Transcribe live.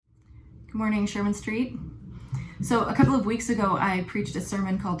Good morning, Sherman Street. So a couple of weeks ago, I preached a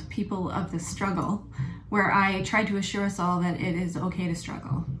sermon called People of the Struggle, where I tried to assure us all that it is okay to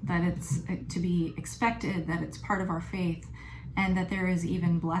struggle, that it's to be expected, that it's part of our faith, and that there is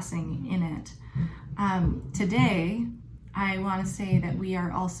even blessing in it. Today, I want to say that we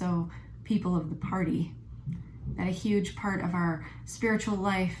are also people of the party, that a huge part of our spiritual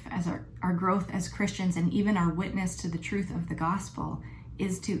life, as our growth as Christians, and even our witness to the truth of the gospel,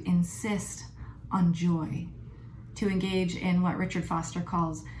 is to insist on joy, to engage in what Richard Foster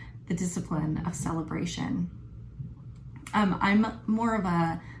calls the discipline of celebration. I'm more of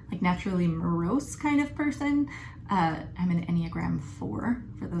a naturally morose kind of person. I'm an Enneagram 4,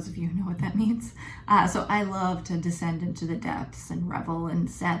 for those of you who know what that means. So I love to descend into the depths and revel in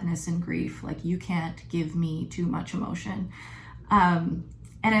sadness and grief. Like, you can't give me too much emotion. And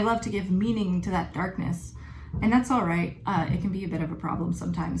I love to give meaning to that darkness. And that's all right. It can be a bit of a problem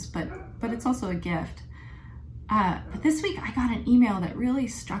sometimes, but it's also a gift. But this week I got an email that really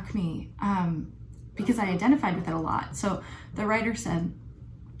struck me because I identified with it a lot. So the writer said,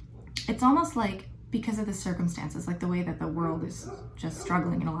 it's almost like because of the circumstances, like the way that the world is just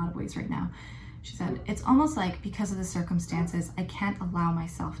struggling in a lot of ways right now. She said, it's almost like because of the circumstances, I can't allow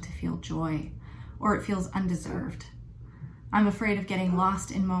myself to feel joy, or it feels undeserved. I'm afraid of getting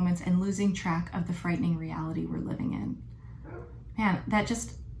lost in moments and losing track of the frightening reality we're living in. Man, that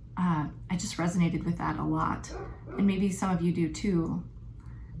just, I just resonated with that a lot. And maybe some of you do too.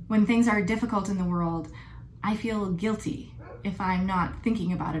 When things are difficult in the world, I feel guilty if I'm not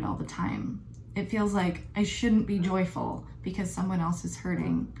thinking about it all the time. It feels like I shouldn't be joyful because someone else is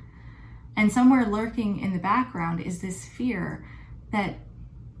hurting. And somewhere lurking in the background is this fear that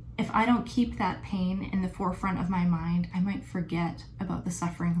if I don't keep that pain in the forefront of my mind, I might forget about the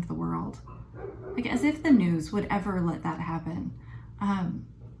suffering of the world. Like, as if the news would ever let that happen.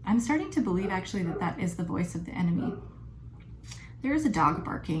 I'm starting to believe actually that is the voice of the enemy. There is a dog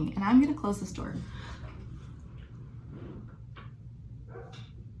barking, and I'm going to close this door.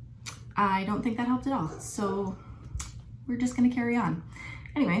 I don't think that helped at all, so we're just going to carry on.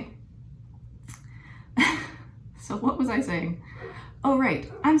 Anyway, so what was I saying? Oh,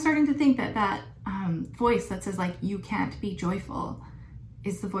 right. I'm starting to think that voice that says, like, you can't be joyful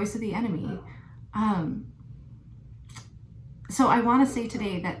is the voice of the enemy. So I want to say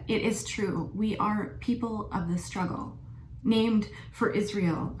today that it is true. We are people of the struggle, named for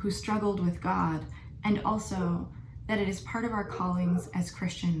Israel, who struggled with God, and also that it is part of our callings as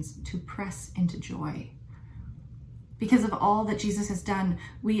Christians to press into joy. Because of all that Jesus has done,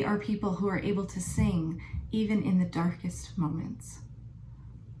 we are people who are able to sing even in the darkest moments.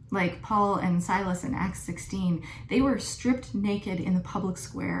 Like Paul and Silas in Acts 16, they were stripped naked in the public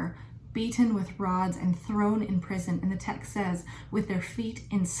square, beaten with rods and thrown in prison. And the text says, with their feet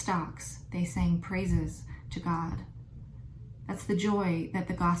in stocks, they sang praises to God. That's the joy that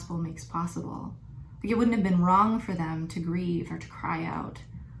the gospel makes possible. Like, it wouldn't have been wrong for them to grieve or to cry out,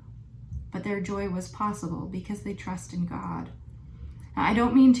 but their joy was possible because they trust in God. Now, I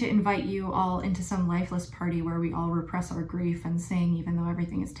don't mean to invite you all into some lifeless party where we all repress our grief and sing even though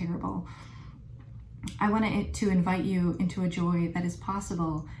everything is terrible. I want to invite you into a joy that is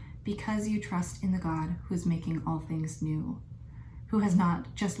possible because you trust in the God who is making all things new, who has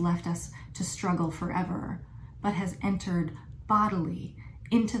not just left us to struggle forever, but has entered bodily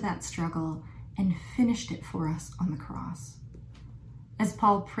into that struggle and finished it for us on the cross. As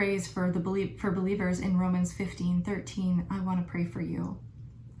Paul prays for believers in Romans 15:13, I want to pray for you.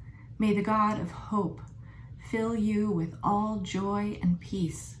 May the God of hope fill you with all joy and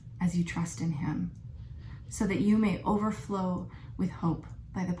peace as you trust in him, so that you may overflow with hope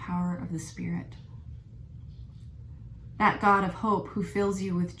by the power of the Spirit. That God of hope who fills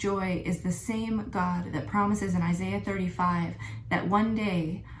you with joy is the same God that promises in Isaiah 35 that one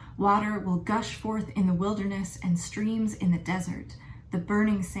day water will gush forth in the wilderness and streams in the desert. The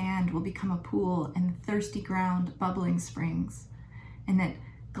burning sand will become a pool and thirsty ground bubbling springs. And that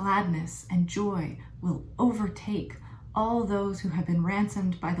gladness and joy will overtake all those who have been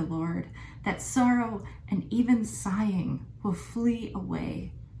ransomed by the Lord. That sorrow and even sighing will flee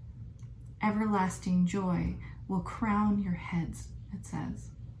away. Everlasting joy will crown your heads, it says.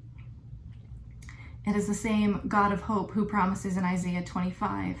 It is the same God of hope who promises in Isaiah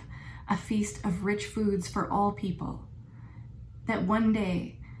 25 a feast of rich foods for all people. That one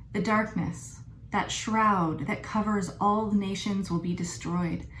day the darkness, that shroud that covers all the nations, will be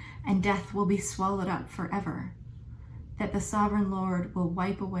destroyed and death will be swallowed up forever. That the sovereign Lord will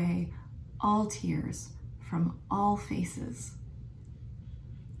wipe away all tears from all faces.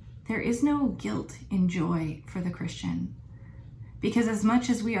 There is no guilt in joy for the Christian. Because as much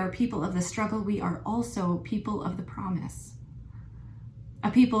as we are people of the struggle, we are also people of the promise. A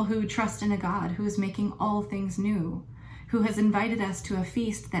people who trust in a God who is making all things new, who has invited us to a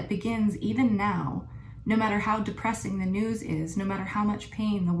feast that begins even now, no matter how depressing the news is, no matter how much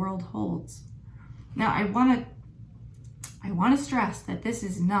pain the world holds. Now, I want to stress that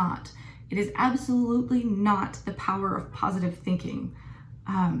it is absolutely not the power of positive thinking.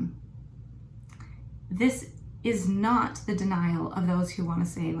 This is not the denial of those who want to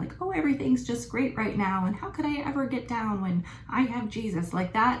say, like, oh, everything's just great right now, and how could I ever get down when I have Jesus?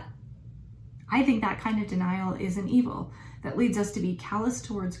 Like that, I think that kind of denial is an evil that leads us to be callous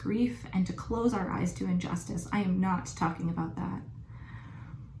towards grief and to close our eyes to injustice. I am not talking about that.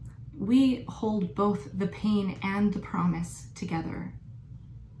 We hold both the pain and the promise together.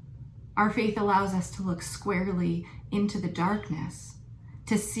 Our faith allows us to look squarely into the darkness,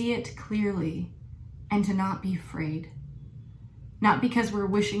 to see it clearly, and to not be afraid. Not because we're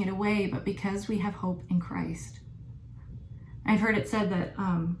wishing it away, but because we have hope in Christ. I've heard it said that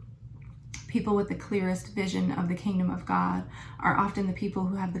people with the clearest vision of the kingdom of God are often the people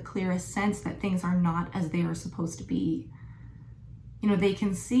who have the clearest sense that things are not as they are supposed to be. You know, they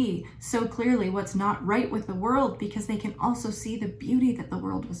can see so clearly what's not right with the world because they can also see the beauty that the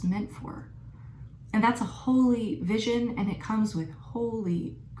world was meant for. And that's a holy vision, and it comes with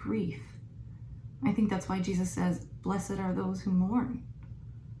holy grief. I think that's why Jesus says, blessed are those who mourn,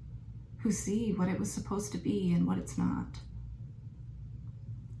 who see what it was supposed to be and what it's not.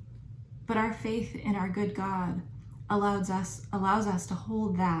 But our faith in our good God allows us to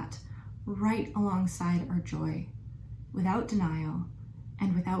hold that right alongside our joy, without denial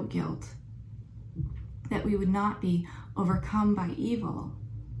and without guilt, that we would not be overcome by evil,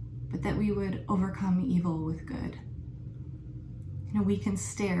 but that we would overcome evil with good. You know, we can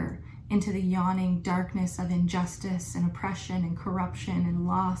stare into the yawning darkness of injustice and oppression and corruption and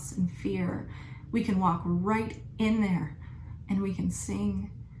loss and fear. We can walk right in there, and we can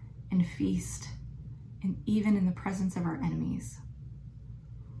sing and feast, and even in the presence of our enemies.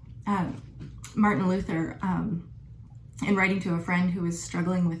 Martin Luther, in writing to a friend who was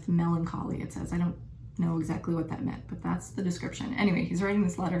struggling with melancholy, it says, I don't know exactly what that meant, but that's the description. Anyway, he's writing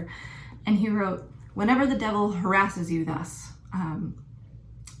this letter, and he wrote, whenever the devil harasses you thus,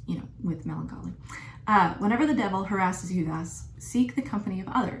 with melancholy. Whenever the devil harasses you thus, seek the company of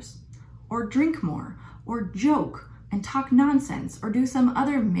others, or drink more, or joke and talk nonsense, or do some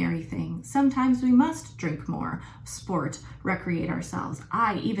other merry thing. Sometimes we must drink more, sport, recreate ourselves.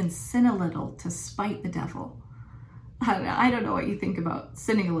 Even sin a little to spite the devil. I don't know what you think about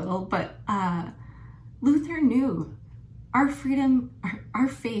sinning a little, but Luther knew our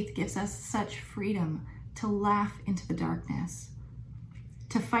faith gives us such freedom to laugh into the darkness,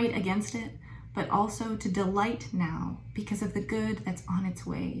 to fight against it, but also to delight now because of the good that's on its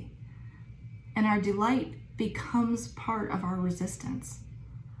way. And our delight becomes part of our resistance.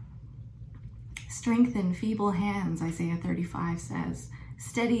 Strengthen feeble hands, Isaiah 35 says.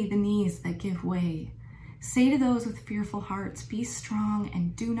 Steady the knees that give way. Say to those with fearful hearts, be strong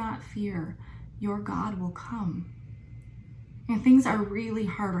and do not fear. Your God will come. And things are really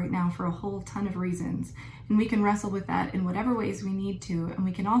hard right now for a whole ton of reasons. And we can wrestle with that in whatever ways we need to. And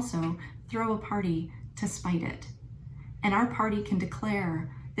we can also throw a party to spite it. And our party can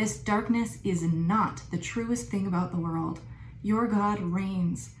declare, this darkness is not the truest thing about the world. Your God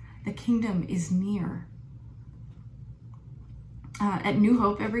reigns. The kingdom is near. At New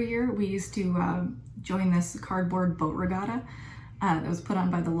Hope every year, we used to join this cardboard boat regatta that was put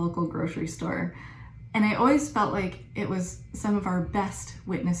on by the local grocery store. And I always felt like it was some of our best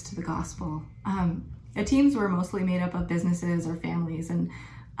witness to the gospel. The teams were mostly made up of businesses or families, and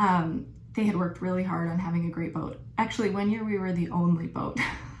they had worked really hard on having a great boat. Actually, one year we were the only boat.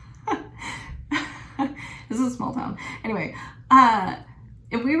 This is a small town. Anyway, and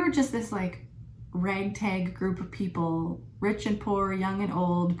we were just this like ragtag group of people, rich and poor, young and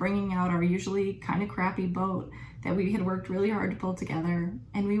old, bringing out our usually kind of crappy boat that we had worked really hard to pull together,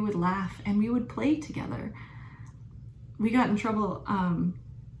 and we would laugh and we would play together. We got in trouble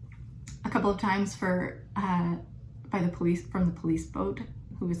a couple of times from the police boat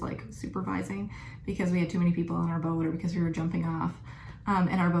who was like supervising because we had too many people on our boat or because we were jumping off,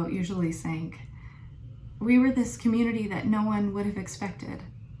 and our boat usually sank. We were this community that no one would have expected,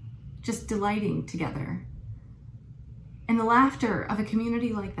 just delighting together. And the laughter of a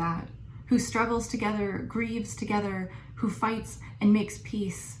community like that, who struggles together, grieves together, who fights and makes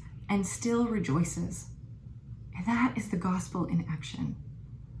peace and still rejoices. And that is the gospel in action.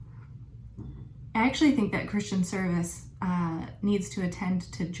 I actually think that Christian service needs to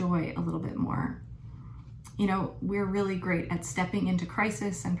attend to joy a little bit more. we're really great at stepping into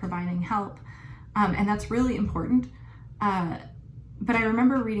crisis and providing help. And that's really important. But I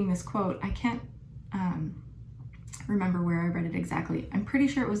remember reading this quote. I can't remember where I read it exactly. I'm pretty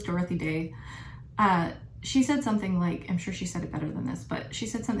sure it was Dorothy Day. She said something like, I'm sure she said it better than this, but she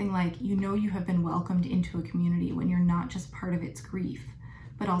said something like, you have been welcomed into a community when you're not just part of its grief,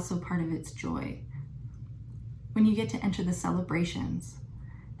 but also part of its joy. When you get to enter the celebrations,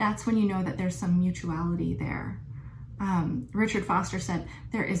 that's when you know that there's some mutuality there. Richard Foster said,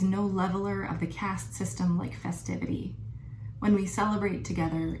 there is no leveler of the caste system like festivity. When we celebrate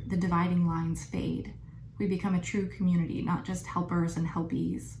together, the dividing lines fade. We become a true community, not just helpers and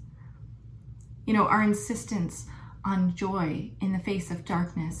helpees. Our insistence on joy in the face of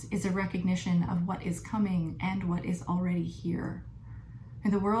darkness is a recognition of what is coming and what is already here.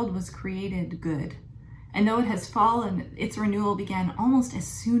 And the world was created good, and though it has fallen, its renewal began almost as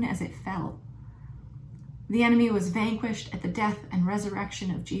soon as it fell. The enemy was vanquished at the death and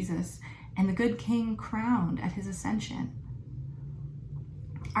resurrection of Jesus, and the good King crowned at his ascension.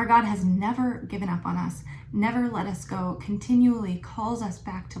 Our God has never given up on us, never let us go, continually calls us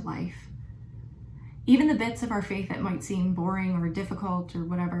back to life. Even the bits of our faith that might seem boring or difficult or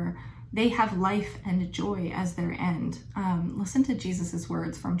whatever, they have life and joy as their end. Listen to Jesus'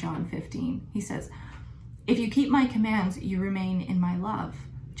 words from John 15. He says, "If you keep my commands, you remain in my love,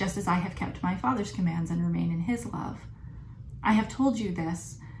 just as I have kept my Father's commands and remain in his love. I have told you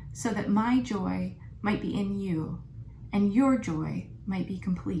this so that my joy might be in you and your joy might be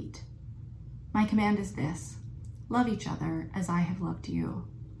complete. My command is this: love each other as I have loved you."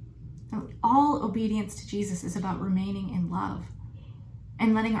 All obedience to Jesus is about remaining in love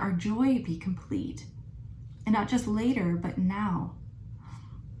and letting our joy be complete, and not just later, but now.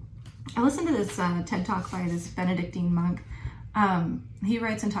 I listened to this TED Talk by this Benedictine monk. He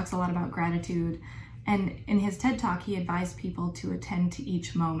writes and talks a lot about gratitude, and in his TED Talk, he advised people to attend to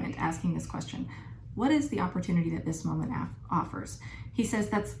each moment, asking this question: what is the opportunity that this moment offers? He says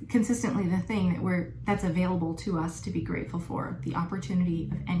that's consistently the thing that's available to us to be grateful for, the opportunity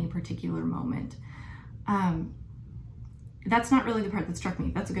of any particular moment. That's not really the part that struck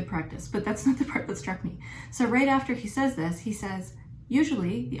me. That's a good practice, but that's not the part that struck me. So right after he says this, he says,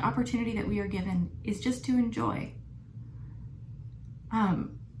 usually the opportunity that we are given is just to enjoy.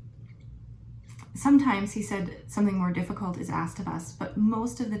 Sometimes, he said, something more difficult is asked of us, but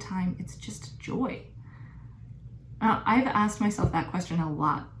most of the time it's just joy. I've asked myself that question a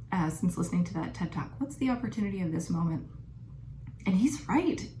lot since listening to that TED Talk. What's the opportunity of this moment? And he's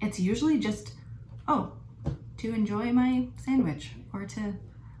right. It's usually just, to enjoy my sandwich or to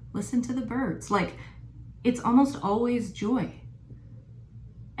listen to the birds. Like, it's almost always joy.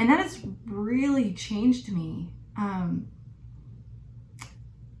 And that has really changed me.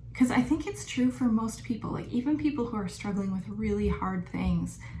 Because I think it's true for most people, like even people who are struggling with really hard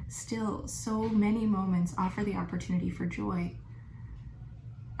things, still so many moments offer the opportunity for joy.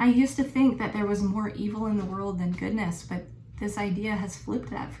 I used to think that there was more evil in the world than goodness, but this idea has flipped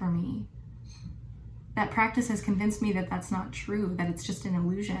that for me. That practice has convinced me that that's not true, that it's just an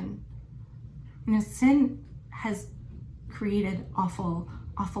illusion. Sin has created awful,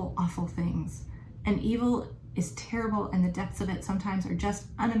 awful, awful things, and evil is terrible, and the depths of it sometimes are just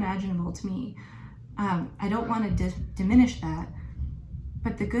unimaginable to me. I don't want to diminish that,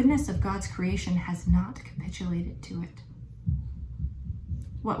 but the goodness of God's creation has not capitulated to it.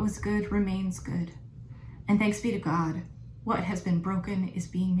 What was good remains good, and thanks be to God, what has been broken is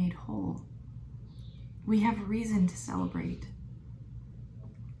being made whole. We have reason to celebrate.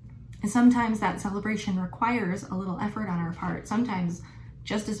 And sometimes that celebration requires a little effort on our part, sometimes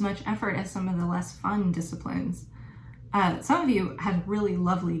just as much effort as some of the less fun disciplines. Some of you had really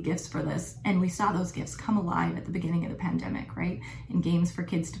lovely gifts for this, and we saw those gifts come alive at the beginning of the pandemic, right? In games for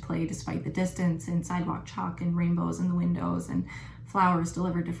kids to play despite the distance, and sidewalk chalk and rainbows in the windows, and flowers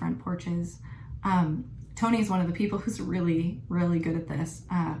delivered to front porches. Tony's one of the people who's really, really good at this.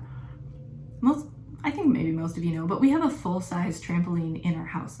 I think maybe most of you know, but we have a full-size trampoline in our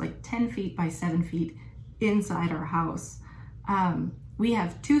house, like 10 feet by 7 feet inside our house. We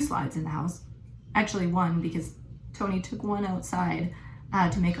have 2 slides in the house, actually 1, because Tony took one outside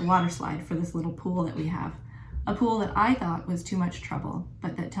to make a water slide for this little pool that we have. A pool that I thought was too much trouble,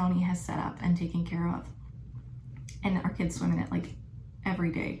 but that Tony has set up and taken care of. And our kids swim in it like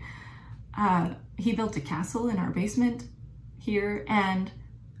every day. He built a castle in our basement here and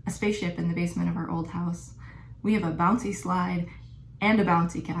a spaceship in the basement of our old house. We have a bouncy slide and a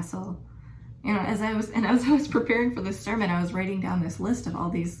bouncy castle. As I was preparing for this sermon, I was writing down this list of all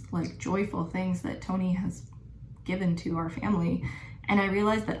these like joyful things that Tony has given to our family. And I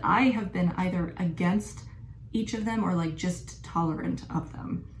realized that I have been either against each of them or like just tolerant of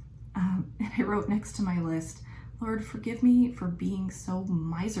them. And I wrote next to my list, Lord, forgive me for being so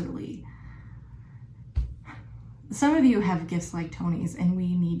miserly. Some of you have gifts like Tony's, and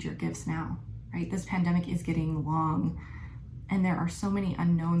we need your gifts now, right? This pandemic is getting long, and there are so many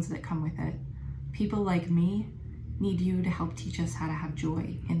unknowns that come with it. People like me need you to help teach us how to have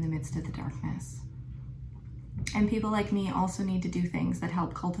joy in the midst of the darkness. And people like me also need to do things that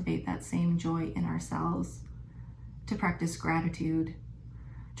help cultivate that same joy in ourselves, to practice gratitude,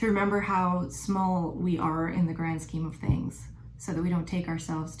 to remember how small we are in the grand scheme of things, so that we don't take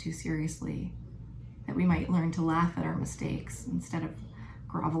ourselves too seriously, that we might learn to laugh at our mistakes instead of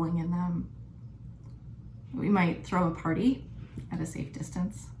groveling in them. We might throw a party at a safe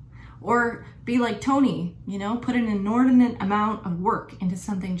distance, or be like Tony, put an inordinate amount of work into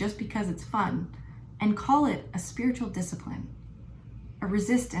something just because it's fun, and call it a spiritual discipline, a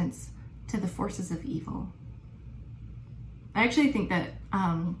resistance to the forces of evil. I actually think that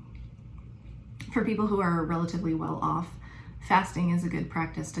for people who are relatively well off, fasting is a good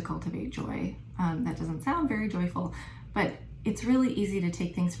practice to cultivate joy. That doesn't sound very joyful, but it's really easy to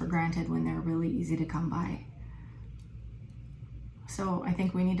take things for granted when they're really easy to come by. So I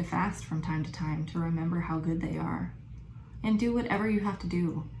think we need to fast from time to time to remember how good they are. And do whatever you have to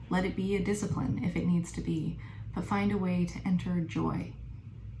do. Let it be a discipline if it needs to be, but find a way to enter joy,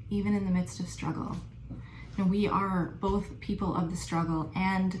 even in the midst of struggle. And we are both people of the struggle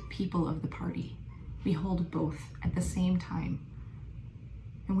and people of the party. We hold both at the same time.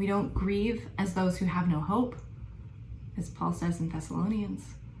 And we don't grieve as those who have no hope, as Paul says in Thessalonians.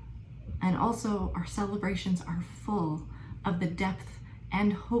 And also our celebrations are full of the depth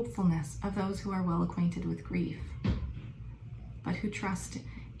and hopefulness of those who are well acquainted with grief, but who trust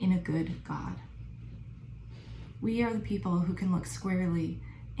in a good God. We are the people who can look squarely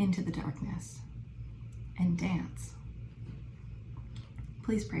into the darkness and dance.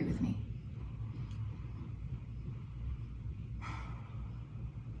 Please pray with me.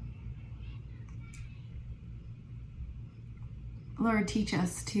 Lord, teach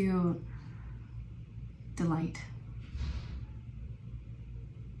us to delight.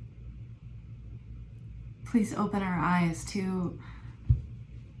 Please open our eyes to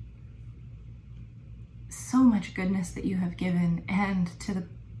so much goodness that you have given, and to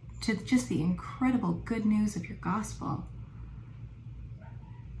just the incredible good news of your gospel.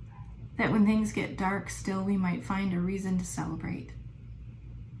 That when things get dark, still we might find a reason to celebrate.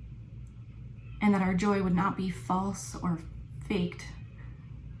 And that our joy would not be false or faked.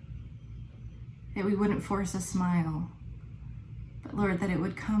 That we wouldn't force a smile. But Lord, that it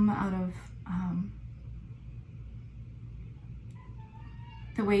would come out of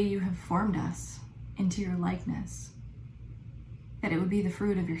the way you have formed us into your likeness. That it would be the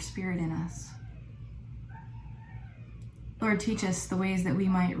fruit of your Spirit in us. Lord, teach us the ways that we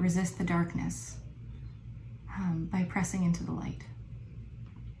might resist the darkness by pressing into the light.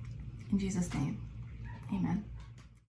 In Jesus' name, amen.